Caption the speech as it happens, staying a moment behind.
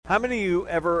How many of you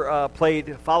ever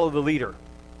played Follow the Leader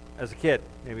as a kid?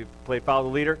 Maybe played Follow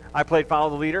the Leader. I played Follow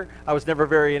the Leader. I was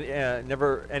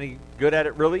never any good at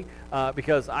it really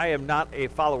because I am not a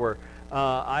follower.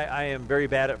 I am very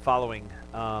bad at following.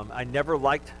 I never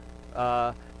liked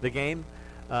the game.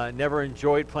 Never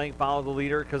enjoyed playing Follow the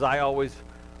Leader because I always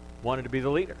wanted to be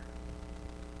the leader.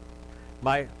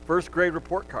 My first grade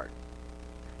report card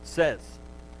says,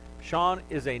 Sean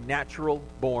is a natural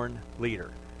born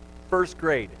leader. First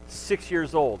grade, 6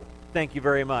 years old. Thank you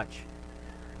very much.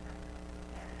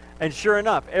 And sure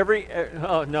enough,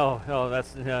 no.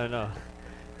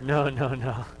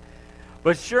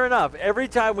 But sure enough, every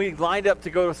time we lined up to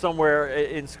go somewhere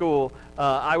in school,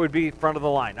 I would be front of the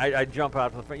line. I'd jump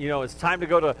out. It's time to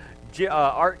go to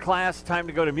art class, time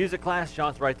to go to music class.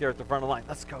 John's right there at the front of the line.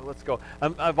 Let's go.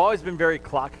 I've always been very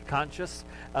clock conscious,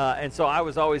 and so I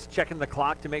was always checking the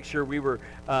clock to make sure we were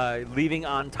leaving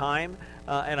on time,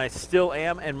 and I still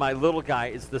am, and my little guy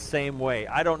is the same way.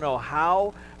 I don't know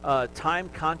how time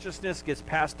consciousness gets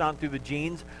passed on through the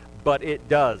genes, but it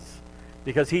does.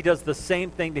 Because he does the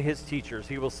same thing to his teachers.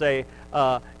 He will say,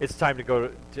 it's time to go.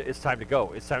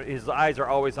 His eyes are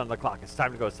always on the clock. It's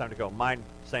time to go. Mine,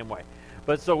 same way.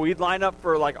 But so we'd line up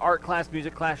for like art class,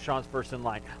 music class, Sean's first in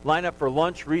line. Line up for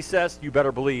lunch, recess, you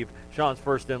better believe Sean's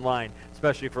first in line,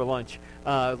 especially for lunch.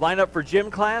 Line up for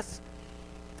gym class.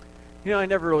 I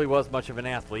never really was much of an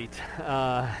athlete.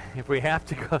 If we have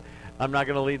to go, I'm not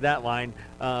going to lead that line.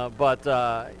 But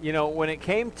when it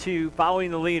came to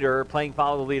following the leader, playing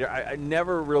Follow the Leader, I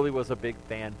never really was a big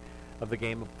fan of the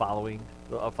game of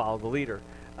Follow the Leader.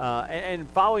 And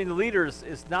following the leaders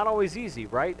is not always easy,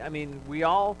 right? I mean, we're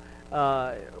all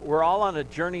on a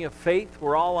journey of faith.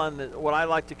 We're all on what I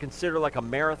like to consider like a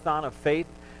marathon of faith.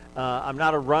 I'm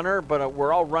not a runner, but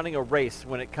we're all running a race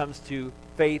when it comes to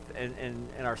faith and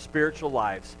our spiritual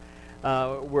lives.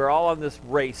 We're all on this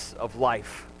race of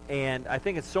life. And I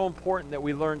think it's so important that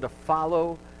we learn to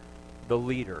follow the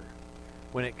leader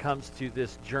when it comes to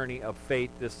this journey of faith,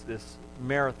 this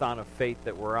marathon of faith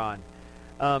that we're on.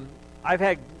 I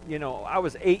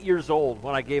was 8 years old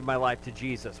when I gave my life to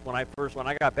Jesus. When I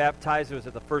got baptized, it was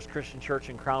at the First Christian Church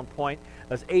in Crown Point.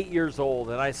 I was 8 years old,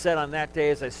 and I said on that day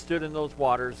as I stood in those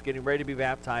waters getting ready to be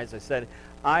baptized, I said,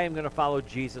 I am going to follow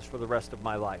Jesus for the rest of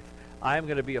my life. I am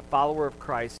going to be a follower of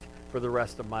Christ for the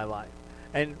rest of my life.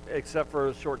 And except for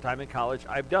a short time in college,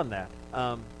 I've done that.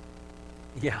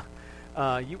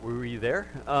 Were you there?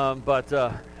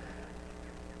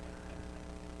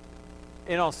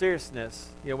 In all seriousness,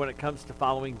 when it comes to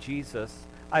following Jesus,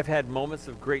 I've had moments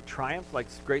of great triumph, like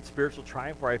great spiritual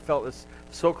triumph, where I felt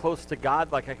so close to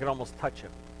God, like I could almost touch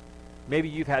him. Maybe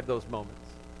you've had those moments.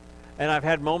 And I've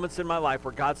had moments in my life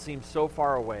where God seemed so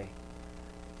far away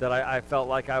that I felt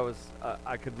like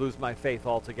I could lose my faith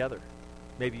altogether.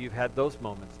 Maybe you've had those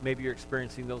moments. Maybe you're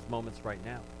experiencing those moments right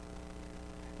now.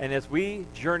 And as we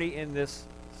journey in this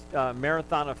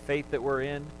marathon of faith that we're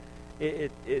in,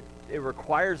 it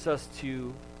requires us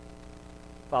to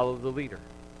follow the leader.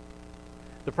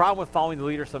 The problem with following the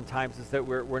leader sometimes is that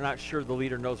we're not sure the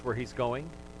leader knows where he's going,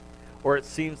 or it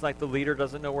seems like the leader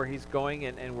doesn't know where he's going,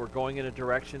 and we're going in a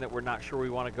direction that we're not sure we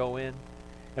want to go in,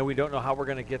 and we don't know how we're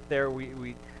going to get there.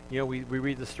 We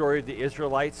read the story of the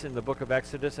Israelites in the book of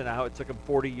Exodus and how it took them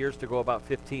 40 years to go about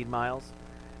 15 miles.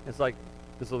 It's like,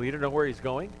 does the leader know where he's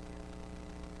going?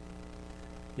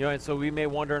 And so we may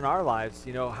wonder in our lives,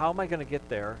 how am I going to get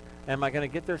there? Am I going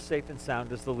to get there safe and sound?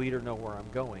 Does the leader know where I'm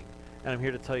going? And I'm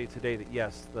here to tell you today that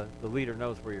yes, the leader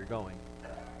knows where you're going.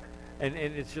 And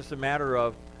it's just a matter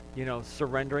of,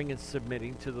 surrendering and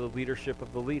submitting to the leadership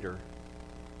of the leader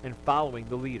and following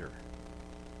the leader.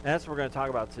 And that's what we're going to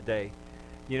talk about today.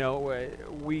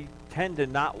 We tend to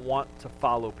not want to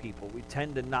follow people. We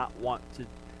tend to not want to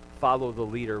follow the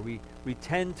leader. We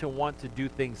tend to want to do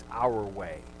things our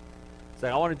way. It's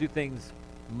like, I want to do things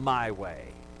my way.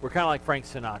 We're kind of like Frank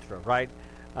Sinatra, right?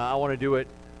 I want to do it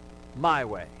my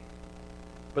way.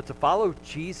 But to follow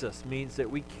Jesus means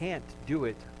that we can't do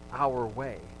it our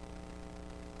way.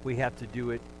 We have to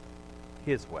do it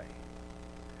his way.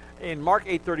 In Mark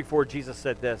 8:34, Jesus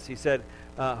said this. He said,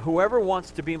 whoever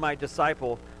wants to be my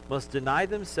disciple must deny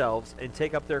themselves and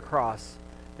take up their cross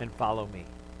and follow me.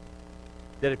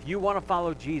 That if you want to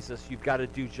follow Jesus, you've got to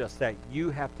do just that. You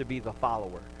have to be the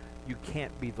follower. You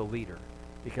can't be the leader,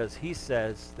 because he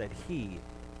says that he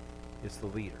is the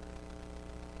leader.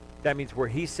 That means where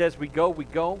he says we go, we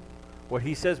go. What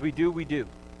he says we do, we do.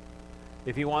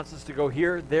 If he wants us to go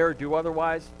here, there, do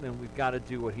otherwise, then we've got to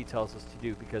do what he tells us to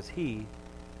do, because he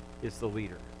is the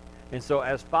leader. And so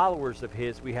as followers of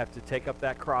his, we have to take up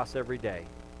that cross every day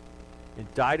and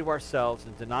die to ourselves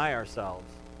and deny ourselves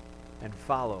and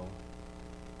follow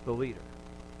the leader.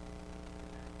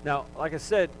 Now, like I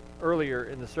said earlier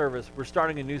in the service, we're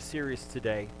starting a new series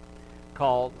today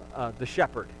called The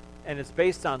Shepherd, and it's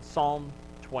based on Psalm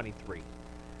 23.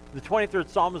 The 23rd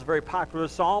Psalm is a very popular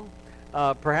psalm.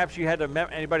 Perhaps you had to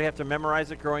anybody have to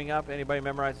memorize it growing up? Anybody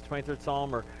memorize the 23rd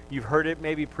Psalm, or you've heard it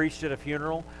maybe preached at a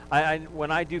funeral?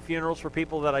 When I do funerals for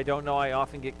people that I don't know, I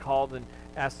often get called and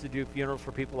asked to do funerals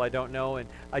for people I don't know, and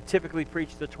I typically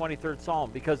preach the 23rd Psalm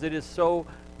because it is so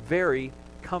very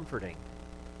comforting.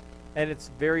 And it's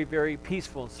very, very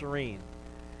peaceful and serene.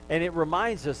 And it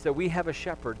reminds us that we have a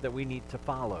shepherd that we need to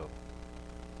follow.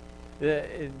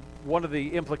 One of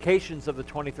the implications of the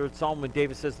 23rd Psalm when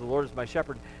David says, the Lord is my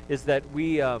shepherd, is that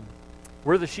we're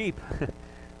the sheep.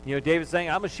 David's saying,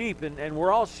 I'm a sheep, and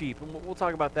we're all sheep. And we'll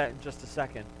talk about that in just a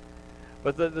second.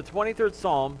 But the 23rd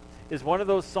Psalm is one of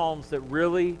those psalms that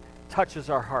really touches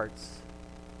our hearts.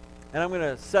 And I'm going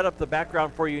to set up the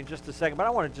background for you in just a second, but I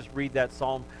want to just read that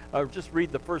psalm, or just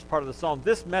read the first part of the psalm.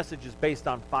 This message is based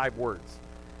on 5 words.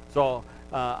 So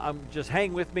just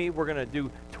hang with me. We're going to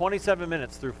do 27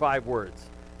 minutes through 5 words.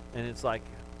 And it's like,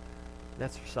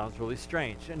 that sounds really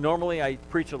strange. And normally I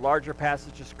preach a larger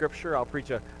passage of Scripture. I'll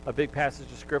preach a big passage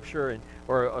of Scripture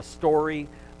or a story,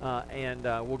 and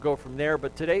we'll go from there.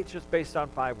 But today it's just based on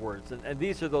 5 words. And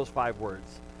these are those 5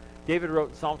 words. David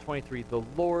wrote in Psalm 23, the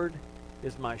Lord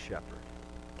is my shepherd.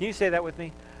 Can you say that with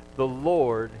me? The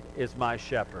Lord is my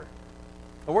shepherd.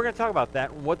 And we're going to talk about that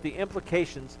and what the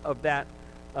implications of that,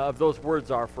 of those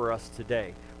words are for us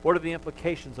today. What are the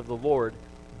implications of the Lord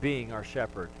being our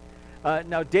shepherd?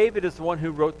 Now, David is the one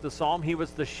who wrote the psalm. He was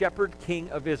the shepherd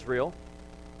king of Israel,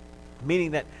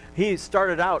 meaning that he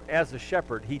started out as a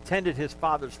shepherd. He tended his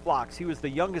father's flocks. He was the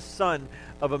youngest son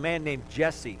of a man named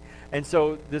Jesse. And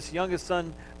so this youngest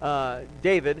son,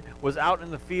 David, was out in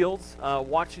the fields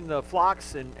watching the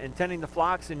flocks and tending the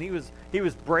flocks, and he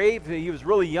was brave. He was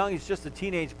really young. He's just a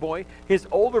teenage boy. His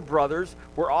older brothers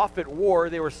were off at war.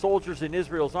 They were soldiers in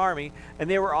Israel's army, and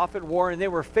they were off at war, and they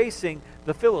were facing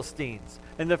the Philistines.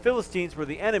 And the Philistines were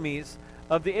the enemies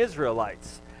of the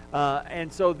Israelites.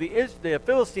 And so the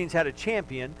Philistines had a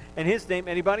champion, and his name,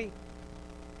 anybody?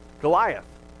 Goliath.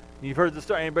 You've heard the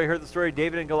story. Anybody heard the story of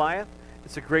David and Goliath?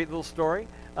 It's a great little story.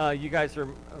 You guys are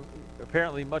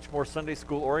apparently much more Sunday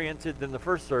school oriented than the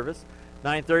first service.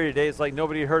 9:30 today is like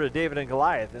nobody heard of David and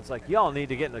Goliath. It's like y'all need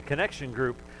to get in a connection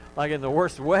group, like in the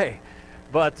worst way.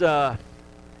 But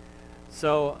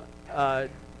so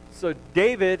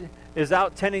David is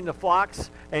out tending the flocks,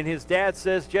 and his dad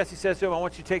says, Jesse says to him, I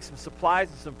want you to take some supplies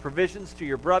and some provisions to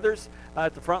your brothers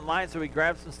at the front line. So he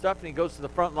grabs some stuff and he goes to the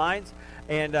front lines,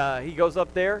 and he goes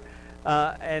up there,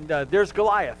 and there's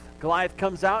Goliath. Goliath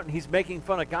comes out, and he's making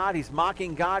fun of God. He's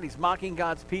mocking God. He's mocking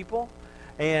God's people.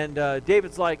 And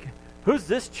David's like, who's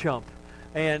this chump?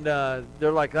 And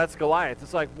they're like, that's Goliath.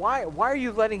 It's like, why are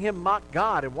you letting him mock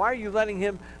God? And why are you letting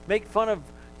him make fun of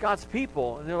God's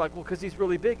people? And they're like, well, because he's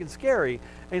really big and scary.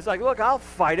 And he's like, look, I'll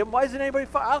fight him. Why doesn't anybody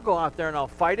fight? I'll go out there and I'll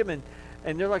fight him. And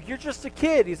they're like, you're just a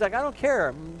kid. He's like, I don't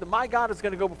care. My God is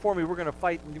going to go before me. We're going to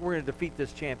fight, and we're going to defeat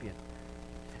this champion.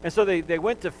 And so they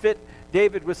went to fit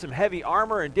David with some heavy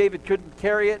armor, and David couldn't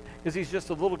carry it because he's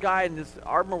just a little guy, and this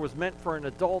armor was meant for an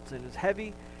adult, and it's heavy.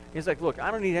 And he's like, look,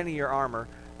 I don't need any of your armor.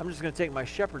 I'm just going to take my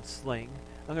shepherd's sling.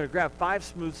 I'm going to grab 5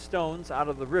 smooth stones out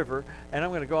of the river, and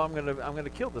I'm going to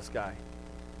kill this guy.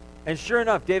 And sure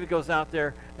enough, David goes out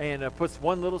there and puts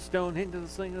one little stone into the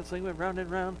sling. The sling went round and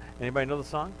round. Anybody know the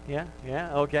song? Yeah?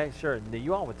 Okay, sure.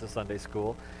 You all went to Sunday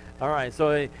school. All right,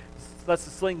 so he lets the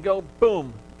sling go.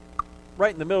 Boom.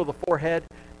 Right in the middle of the forehead.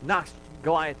 Knocks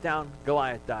Goliath down.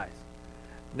 Goliath dies.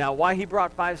 Now, why he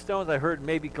brought 5 stones, I heard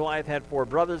maybe Goliath had 4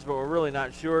 brothers, but we're really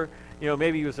not sure.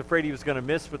 Maybe he was afraid he was going to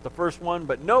miss with the first one,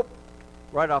 but nope.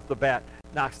 Right off the bat,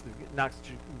 knocks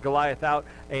Goliath out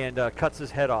and cuts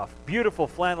his head off. Beautiful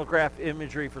flannel graph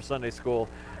imagery for Sunday school,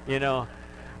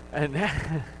 And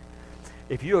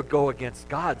if you go against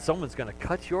God, someone's going to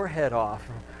cut your head off.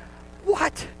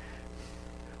 What?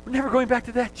 We're never going back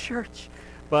to that church.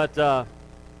 But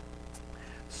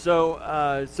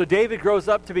so David grows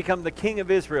up to become the king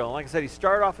of Israel. Like I said, he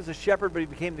started off as a shepherd, but he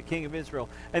became the king of Israel.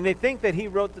 And they think that he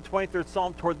wrote the 23rd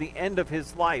Psalm toward the end of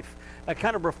his life,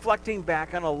 kind of reflecting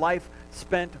back on a life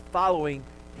spent following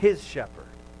his shepherd.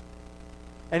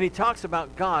 And he talks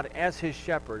about God as his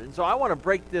shepherd. And so I want to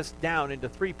break this down into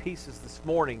 3 pieces this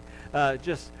morning,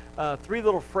 just 3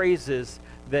 little phrases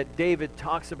that David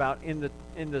talks about in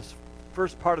this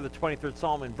first part of the 23rd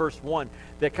Psalm in verse 1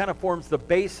 that kind of forms the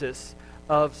basis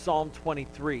of Psalm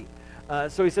 23.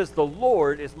 So he says, the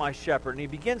Lord is my shepherd. And he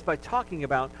begins by talking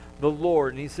about the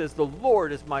Lord. And he says, the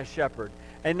Lord is my shepherd.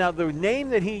 And now the name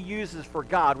that he uses for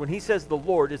God, when he says the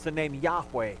Lord, is the name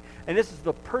Yahweh. And this is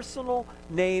the personal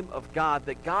name of God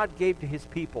that God gave to his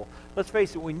people. Let's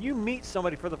face it, when you meet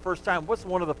somebody for the first time, what's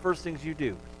one of the first things you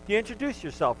do? You introduce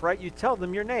yourself, right? You tell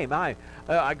them your name. I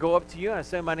go up to you and I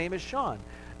say, my name is Sean.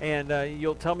 And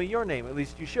you'll tell me your name. At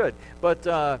least you should. But,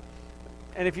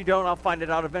 and if you don't, I'll find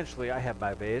it out eventually. I have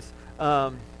my ways.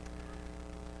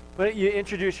 But you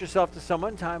introduce yourself to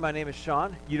someone. Hi, my name is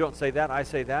Sean. You don't say that. I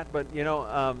say that. But,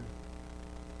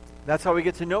 that's how we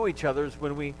get to know each other, is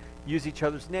when we use each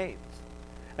other's names.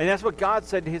 And that's what God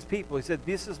said to his people. He said,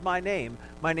 this is my name.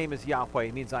 My name is Yahweh.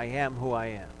 It means I am who I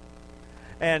am.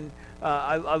 And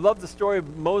I love the story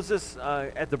of Moses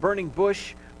at the burning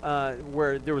bush,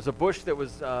 where there was a bush that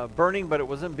was burning, but it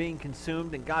wasn't being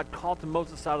consumed. And God called to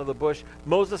Moses out of the bush.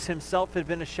 Moses himself had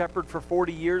been a shepherd for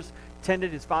 40 years,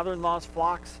 tended his father-in-law's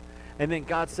flocks. And then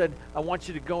God said, I want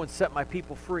you to go and set my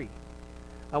people free.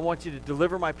 I want you to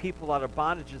deliver my people out of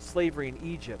bondage and slavery in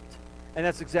Egypt. And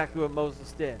that's exactly what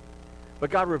Moses did. But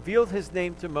God revealed his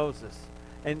name to Moses.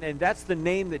 And that's the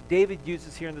name that David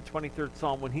uses here in the 23rd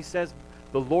Psalm. When he says,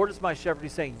 the Lord is my shepherd,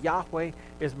 he's saying, Yahweh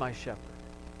is my shepherd.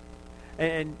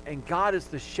 And God is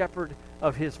the shepherd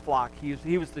of his flock.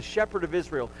 He was the shepherd of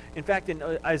Israel. In fact, in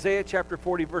Isaiah chapter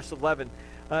 40, verse 11,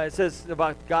 it says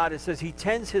about God, it says, he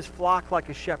tends his flock like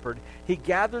a shepherd. He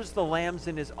gathers the lambs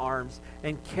in his arms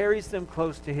and carries them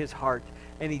close to his heart,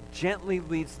 and he gently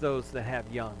leads those that have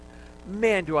young.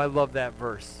 Man, do I love that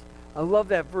verse. I love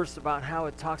that verse about how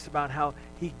it talks about how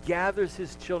he gathers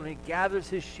his children, he gathers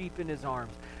his sheep in his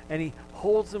arms, and he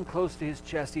holds them close to his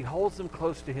chest. He holds them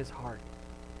close to his heart.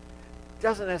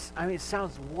 It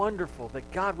sounds wonderful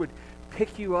that God would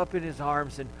pick you up in his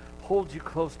arms and hold you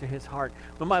close to his heart.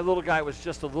 When my little guy was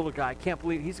just a little guy, I can't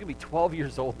believe he's going to be 12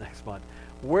 years old next month.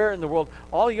 Where in the world?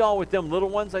 All y'all with them little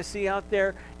ones I see out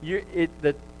there,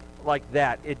 like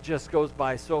that, it just goes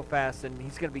by so fast, and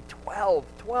he's going to be 12,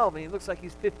 and he looks like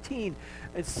he's 15.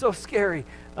 It's so scary.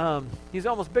 He's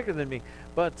almost bigger than me.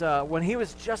 But when he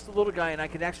was just a little guy and I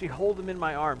could actually hold him in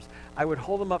my arms, I would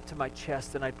hold him up to my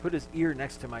chest, and I'd put his ear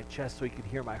next to my chest so he could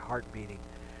hear my heart beating.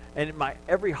 And my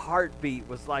every heartbeat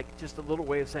was like just a little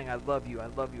way of saying, I love you, I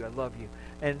love you, I love you.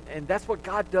 And that's what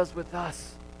God does with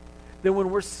us. Then when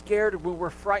we're scared, when we're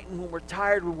frightened, when we're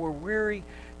tired, when we're weary,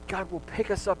 God will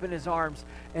pick us up in his arms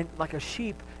and like a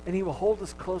sheep, and he will hold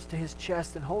us close to his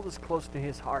chest and hold us close to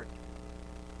his heart.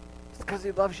 It's because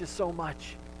he loves you so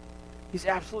much. He's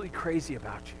absolutely crazy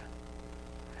about you.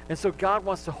 And so God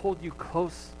wants to hold you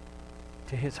close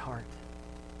to his heart,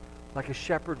 like a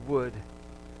shepherd would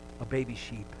a baby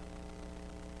sheep.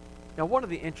 Now, one of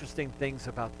the interesting things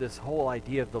about this whole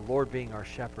idea of the Lord being our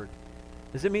shepherd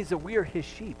is it means that we are his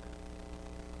sheep.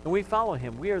 And we follow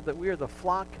him. We are the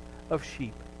flock of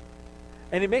sheep.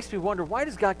 And it makes me wonder, why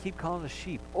does God keep calling us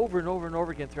sheep over and over and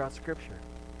over again throughout Scripture?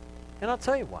 And I'll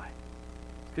tell you why.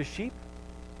 Because sheep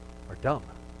are dumb.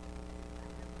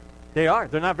 They are.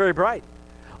 They're not very bright.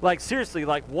 Like, seriously,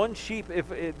 like one sheep,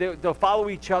 if they'll follow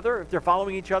each other, if they're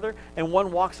following each other, and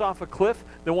one walks off a cliff,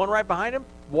 the one right behind him,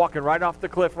 walking right off the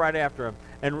cliff right after him,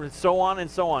 and so on and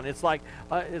so on. It's like,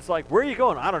 where are you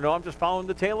going? I don't know. I'm just following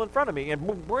the tail in front of me, and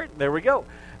boom, there we go.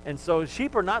 And so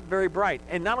sheep are not very bright.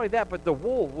 And not only that, but the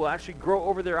wool will actually grow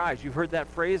over their eyes. You've heard that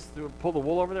phrase, to pull the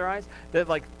wool over their eyes? That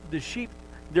like the sheep,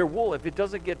 their wool, if it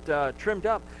doesn't get trimmed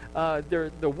up,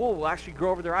 the wool will actually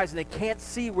grow over their eyes, and they can't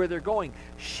see where they're going.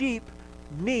 Sheep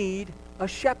need a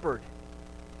shepherd.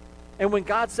 And when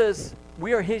God says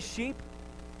we are his sheep,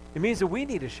 it means that we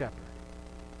need a shepherd.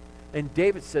 And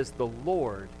David says, the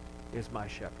Lord is my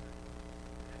shepherd.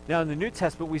 Now in the New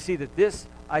Testament, we see that this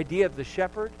idea of the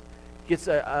shepherd gets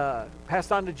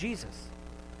passed on to Jesus.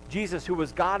 Jesus, who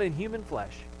was God in human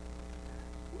flesh,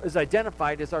 is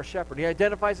identified as our shepherd. He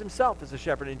identifies himself as a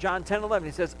shepherd. In John 10:11,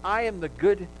 he says, I am the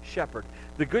good shepherd.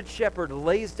 The good shepherd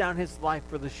lays down his life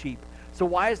for the sheep. So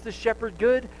why is the shepherd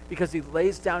good? Because he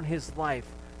lays down his life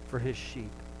for his sheep.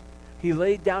 He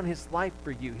laid down his life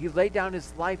for you. He laid down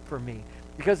his life for me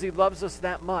because he loves us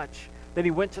that much that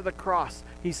he went to the cross.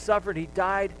 He suffered, he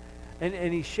died,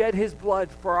 and he shed his blood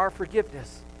for our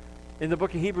forgiveness. In the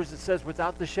book of Hebrews, it says,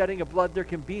 without the shedding of blood, there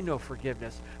can be no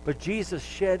forgiveness. But Jesus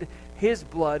shed his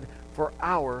blood for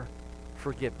our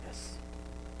forgiveness.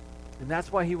 And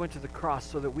that's why he went to the cross,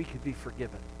 so that we could be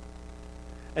forgiven.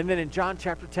 And then in John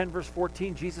chapter 10, verse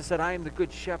 14, Jesus said, I am the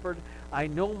good shepherd. I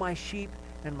know my sheep,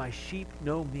 and my sheep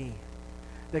know me.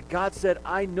 That God said,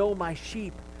 I know my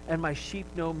sheep, and my sheep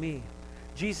know me.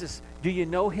 Jesus, do you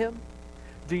know him?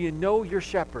 Do you know your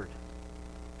shepherd?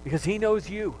 Because he knows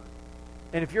you.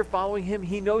 And if you're following him,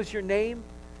 he knows your name,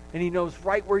 and he knows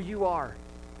right where you are.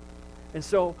 And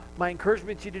so my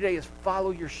encouragement to you today is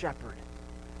follow your shepherd.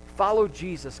 Follow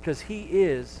Jesus, because he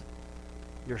is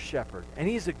your shepherd. And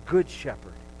he's a good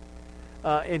shepherd.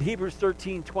 In Hebrews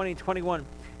 13, 20, and 21,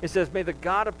 it says, may the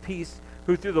God of peace,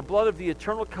 who through the blood of the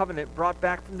eternal covenant brought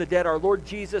back from the dead our Lord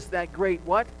Jesus, that great,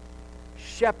 what?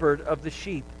 Shepherd of the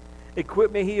sheep.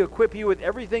 May he equip you with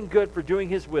everything good for doing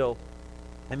his will.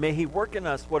 And may he work in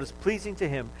us what is pleasing to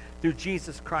him through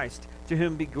Jesus Christ, to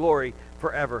whom be glory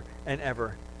forever and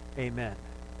ever. Amen.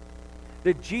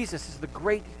 That Jesus is the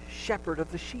great shepherd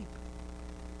of the sheep.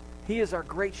 He is our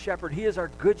great shepherd. He is our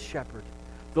good shepherd.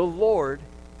 The Lord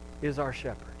is our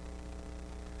shepherd.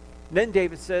 Then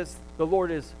David says, the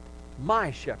Lord is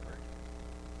my shepherd.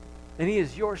 And he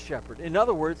is your shepherd. In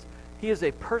other words, he is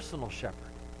a personal shepherd.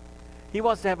 He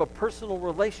wants to have a personal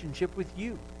relationship with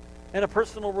you and a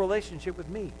personal relationship with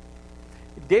me.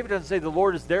 David doesn't say the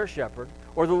Lord is their shepherd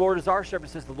or the Lord is our shepherd.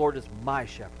 He says the Lord is my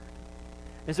shepherd.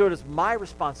 And so it is my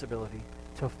responsibility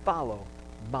to follow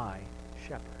my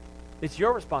shepherd. It's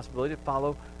your responsibility to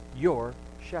follow your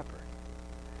shepherd.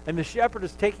 And the shepherd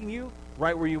is taking you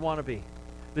right where you want to be.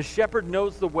 The shepherd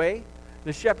knows the way.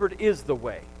 The shepherd is the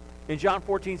way. In John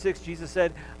 14:6, Jesus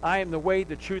said, I am the way,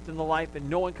 the truth, and the life, and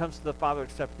no one comes to the Father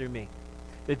except through me.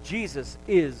 That Jesus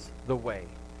is the way.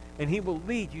 And he will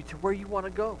lead you to where you want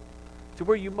to go, to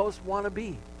where you most want to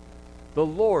be. The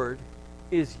Lord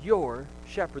is your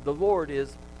shepherd. The Lord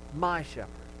is my shepherd,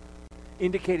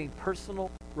 indicating personal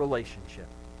relationship.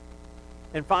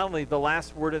 And finally, the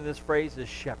last word in this phrase is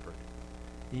shepherd.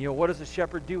 You know, what does a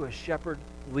shepherd do? A shepherd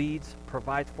leads,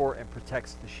 provides for, and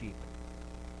protects the sheep.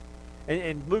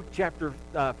 In Luke chapter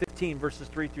 15, verses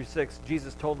 3 through 6,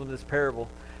 Jesus told them this parable.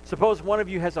 Suppose one of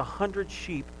you has 100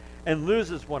 sheep and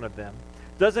loses one of them.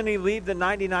 Doesn't he leave the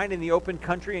 99 in the open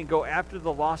country and go after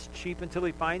the lost sheep until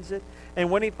he finds it? And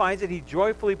when he finds it, he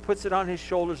joyfully puts it on his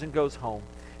shoulders and goes home.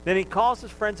 Then he calls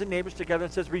his friends and neighbors together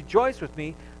and says, rejoice with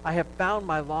me, I have found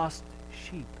my lost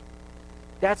sheep.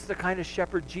 That's the kind of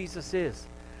shepherd Jesus is.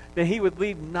 That he would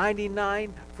leave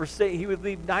 99 he would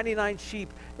leave 99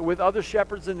 sheep with other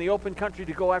shepherds in the open country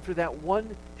to go after that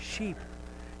one sheep.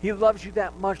 He loves you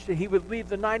that much that he would leave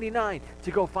the 99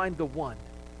 to go find the one.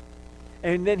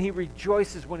 And then he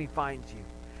rejoices when he finds you.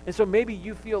 And so maybe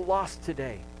you feel lost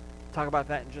today. I'll talk about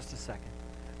that in just a second.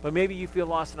 But maybe you feel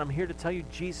lost, and I'm here to tell you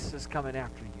Jesus is coming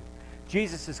after you.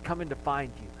 Jesus is coming to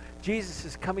find you. Jesus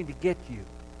is coming to get you.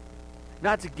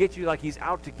 Not to get you like he's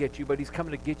out to get you, but he's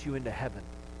coming to get you into heaven.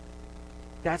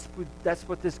 That's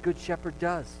what this good shepherd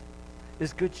does.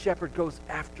 This good shepherd goes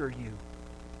after you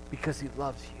because he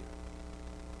loves you.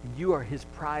 And you are his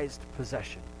prized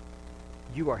possession.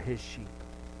 You are his sheep.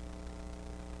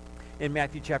 In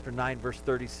Matthew chapter 9, verse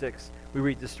 36, we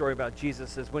read the story about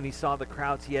Jesus as when he saw the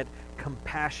crowds, he had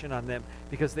compassion on them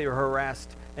because they were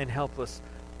harassed and helpless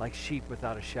like sheep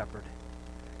without a shepherd.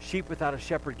 Sheep without a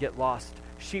shepherd get lost.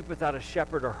 Sheep without a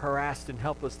shepherd are harassed and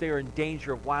helpless. They are in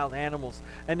danger of wild animals,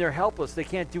 and they're helpless. They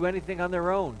can't do anything on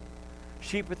their own.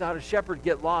 Sheep without a shepherd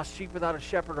get lost. Sheep without a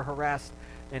shepherd are harassed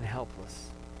and helpless.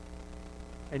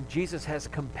 And Jesus has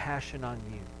compassion on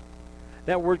you.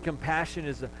 That word compassion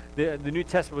is, the New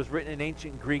Testament was written in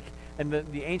ancient Greek, and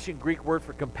the ancient Greek word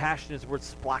for compassion is the word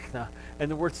splachna.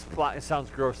 And the word it sounds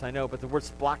gross, I know, but the word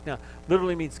splachna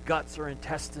literally means guts or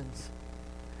intestines.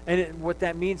 And what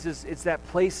that means is it's that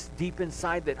place deep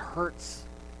inside that hurts.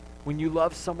 When you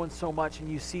love someone so much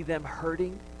and you see them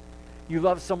hurting, you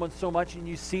love someone so much and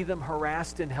you see them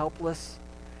harassed and helpless,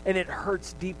 and it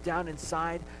hurts deep down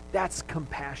inside, that's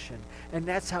compassion. And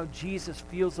that's how Jesus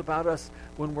feels about us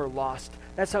when we're lost.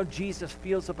 That's how Jesus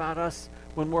feels about us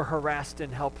when we're harassed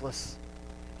and helpless.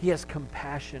 He has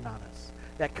compassion on us,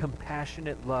 that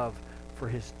compassionate love for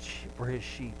his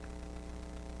sheep.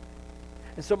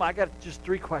 And so I got just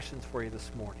 3 questions for you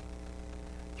this morning.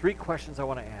 3 questions I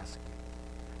want to ask you.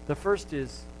 The first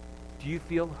is, do you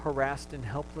feel harassed and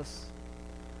helpless?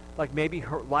 Like maybe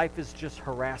life is just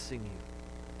harassing you.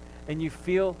 And you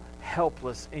feel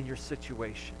helpless in your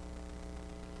situation.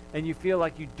 And you feel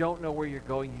like you don't know where you're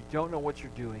going. You don't know what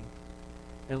you're doing.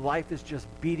 And life is just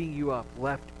beating you up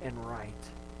left and right.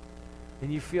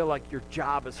 And you feel like your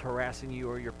job is harassing you,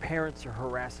 or your parents are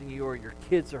harassing you, or your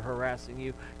kids are harassing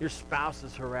you, your spouse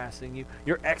is harassing you,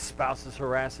 your ex-spouse is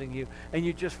harassing you, and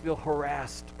you just feel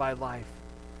harassed by life.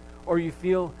 Or you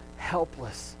feel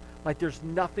helpless, like there's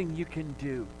nothing you can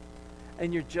do,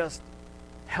 and you're just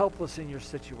helpless in your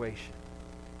situation.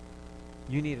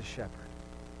 You need a shepherd,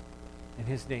 and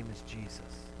his name is Jesus.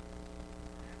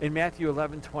 In Matthew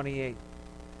 11:28,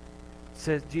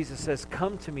 Jesus says,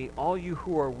 come to me, all you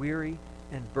who are weary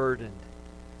and burdened,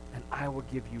 and I will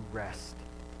give you rest.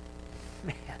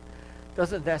 Man,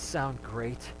 doesn't that sound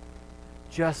great?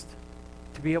 Just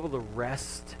to be able to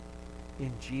rest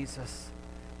in Jesus,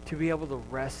 to be able to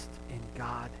rest in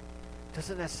God.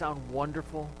 Doesn't that sound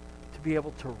wonderful? To be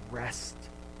able to rest.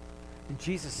 And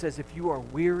Jesus says, if you are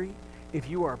weary, if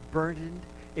you are burdened,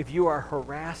 if you are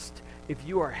harassed, if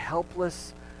you are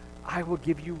helpless, I will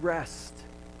give you rest.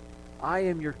 I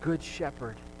am your good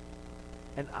shepherd,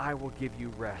 and I will give you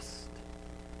rest.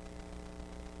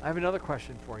 I have another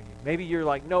question for you. Maybe you're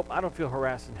like, nope, I don't feel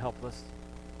harassed and helpless.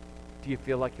 Do you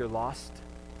feel like you're lost?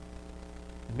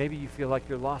 And maybe you feel like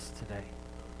you're lost today,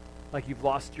 like you've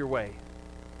lost your way.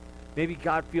 Maybe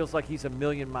God feels like he's a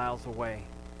million miles away,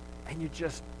 and you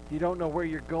don't know where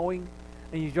you're going,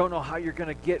 and you don't know how you're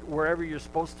going to get wherever you're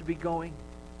supposed to be going,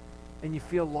 and you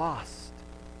feel lost.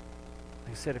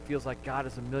 Like I said, it feels like God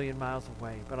is a million miles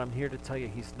away, but I'm here to tell you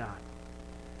he's not.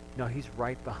 No, he's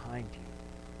right behind you,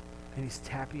 and he's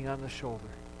tapping you on the shoulder,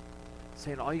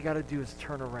 saying all you got to do is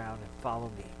turn around and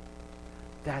follow me.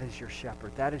 That is your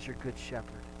shepherd. That is your good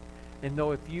shepherd. And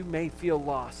though if you may feel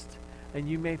lost, and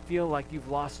you may feel like you've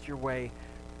lost your way,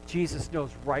 Jesus knows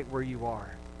right where you are.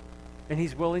 And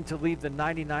he's willing to leave the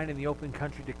 99 in the open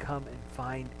country to come and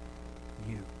find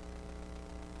you.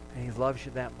 And he loves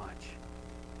you that much.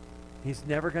 He's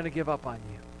never going to give up on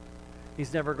you.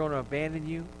 He's never going to abandon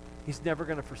you. He's never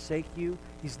going to forsake you.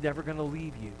 He's never going to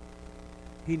leave you.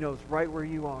 He knows right where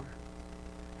you are.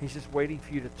 He's just waiting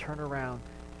for you to turn around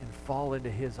and fall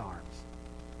into his arms.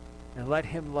 And let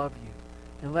him love you.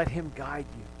 And let him guide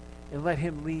you. And let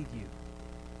him lead you.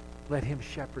 Let him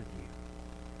shepherd you.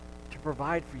 To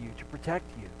provide for you. To protect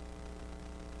you.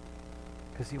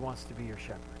 Because he wants to be your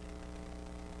shepherd.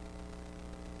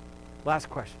 Last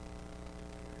question.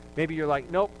 Maybe you're like,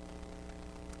 nope,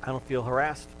 I don't feel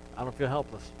harassed. I don't feel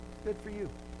helpless. Good for you.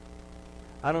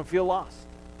 I don't feel lost.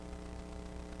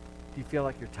 Do you feel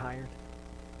like you're tired?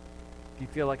 Do you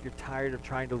feel like you're tired of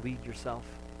trying to lead yourself?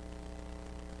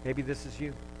 Maybe this is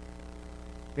you.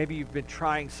 Maybe you've been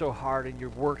trying so hard and you're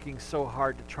working so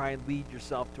hard to try and lead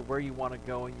yourself to where you want to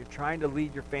go, and you're trying to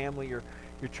lead your family, you're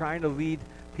trying to lead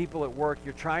people at work,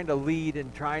 you're trying to lead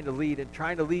and trying to lead and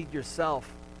trying to lead yourself,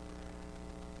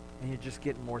 and you're just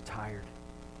getting more tired,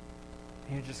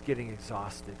 and you're just getting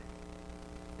exhausted,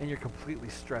 and you're completely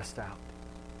stressed out.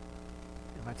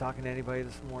 Am I talking to anybody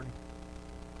this morning?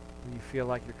 When you feel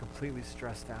like you're completely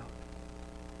stressed out,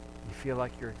 you feel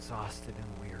like you're exhausted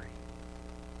and weary.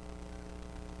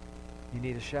 You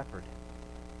need a shepherd.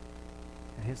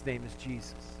 And his name is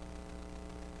Jesus.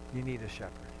 You need a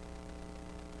shepherd.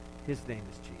 His name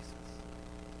is Jesus.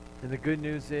 And the good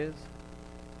news is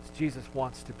Jesus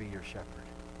wants to be your shepherd.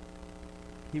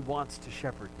 He wants to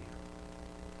shepherd you.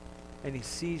 And he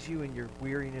sees you in your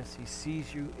weariness. He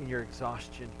sees you in your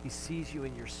exhaustion. He sees you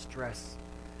in your stress.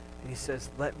 And he says,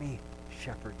 let me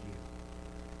shepherd you.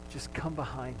 Just come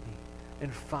behind me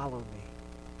and follow me.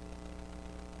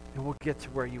 And we'll get to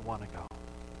where you want to go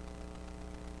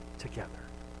together.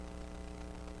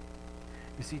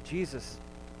 You see, Jesus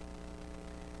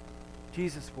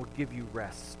will give you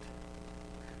rest.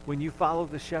 When you follow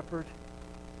the shepherd,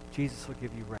 Jesus will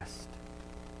give you rest.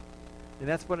 And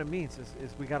that's what it means,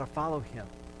 is we got to follow him.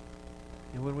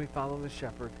 And when we follow the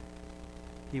shepherd,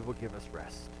 he will give us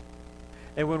rest.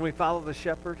 And when we follow the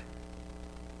shepherd,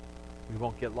 we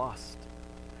won't get lost.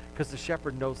 Because the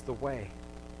shepherd knows the way.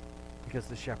 Because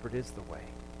the shepherd is the way.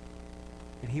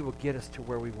 And he will get us to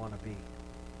where we want to be.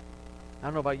 I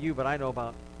don't know about you, but I know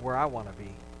about where I want to be.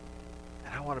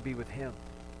 And I want to be with him.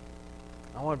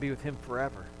 I want to be with him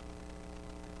forever.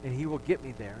 And he will get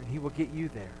me there, and he will get you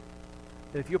there.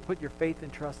 That if you'll put your faith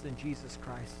and trust in Jesus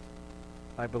Christ,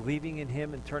 by believing in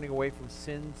him and turning away from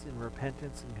sins and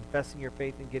repentance and confessing your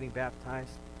faith and getting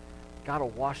baptized, God will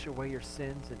wash away your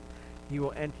sins, and you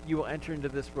will enter into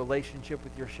this relationship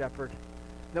with your shepherd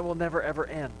that will never, ever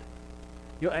end.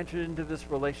 You'll enter into this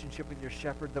relationship with your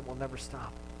shepherd that will never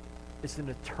stop. It's an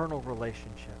eternal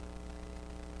relationship.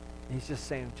 And he's just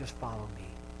saying, just follow me,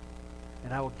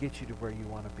 and I will get you to where you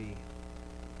want to be,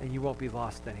 and you won't be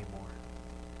lost anymore.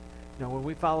 Now, when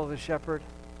we follow the shepherd,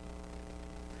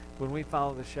 we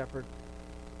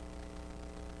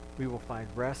will find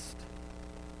rest,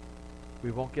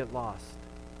 we won't get lost,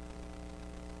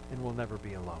 and we'll never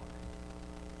be alone.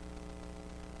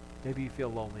 Maybe you feel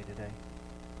lonely today.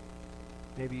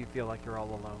 Maybe you feel like you're all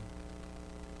alone,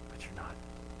 but you're not.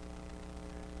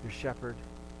 Your shepherd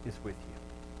is with you.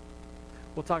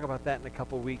 We'll talk about that in a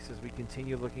couple weeks as we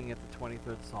continue looking at the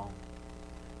 23rd Psalm.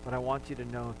 But I want you to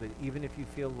know that even if you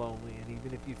feel lonely and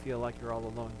even if you feel like you're all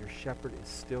alone, your shepherd is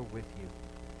still with you.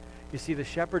 You see, the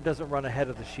shepherd doesn't run ahead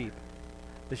of the sheep.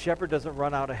 The shepherd doesn't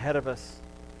run out ahead of us,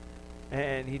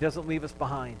 and he doesn't leave us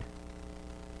behind.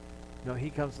 No, he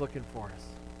comes looking for us,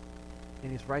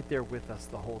 and he's right there with us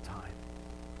the whole time.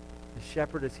 The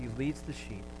shepherd, as he leads the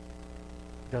sheep,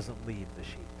 doesn't leave the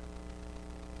sheep.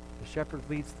 The shepherd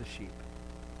leads the sheep.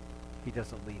 He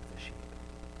doesn't leave the sheep.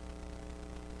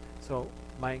 So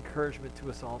my encouragement to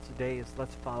us all today is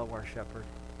let's follow our shepherd,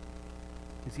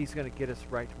 because he's going to get us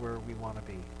right where we want to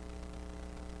be.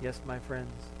 Yes, my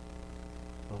friends,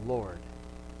 the Lord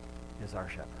is our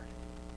shepherd.